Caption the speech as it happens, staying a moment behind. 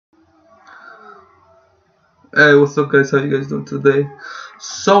Hey, what's up, guys? How you guys doing today?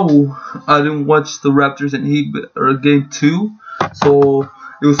 So, I didn't watch the Raptors and Heat or game two, so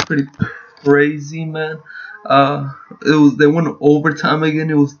it was pretty crazy, man. They went overtime again.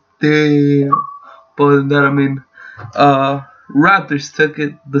 It was damn. But other than that, Raptors took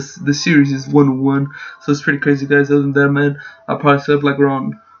it. The series is 1-1, so it's pretty crazy, guys. Other than that, man, I probably slept like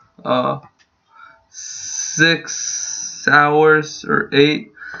around 6 hours or 8.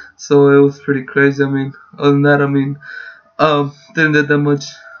 So it was pretty crazy. Other than that, didn't do that much.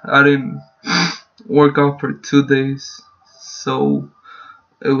 I didn't work out for 2 days, so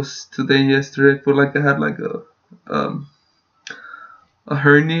it was today and yesterday. I feel like I had like a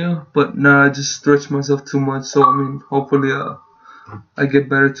hernia, but nah, I just stretched myself too much. So hopefully I get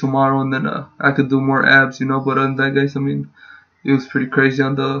better tomorrow, and then I could do more abs, But other than that, guys, it was pretty crazy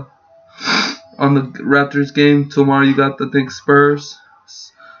on the Raptors game. Tomorrow you got the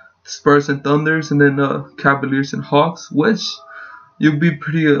Spurs and Thunders, and then Cavaliers and Hawks, which you'll be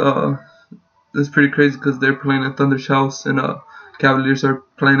pretty that's pretty crazy because they're playing at Thunder's house and Cavaliers are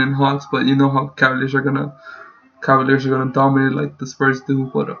playing in Hawks, but you know how Cavaliers are gonna dominate like the Spurs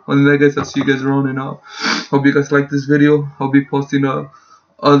do. But other than that, guys, I'll see you guys around, and hope you guys like this video. I'll be posting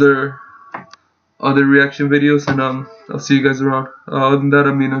other reaction videos, and I'll see you guys around. Other than that,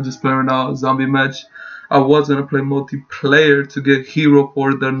 I'm just playing right now a zombie match. I was gonna play multiplayer to get hero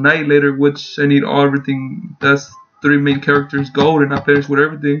for the night later, which I need everything. That's 3 main characters gold, and I finished with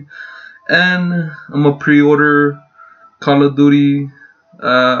everything. And I'm gonna pre-order Call of Duty.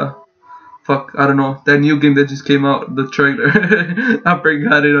 I don't know, that new game that just came out, the trailer. I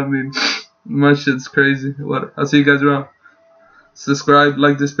forgot it. My shit's crazy. What? I'll see you guys around. Subscribe,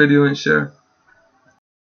 like this video, and share.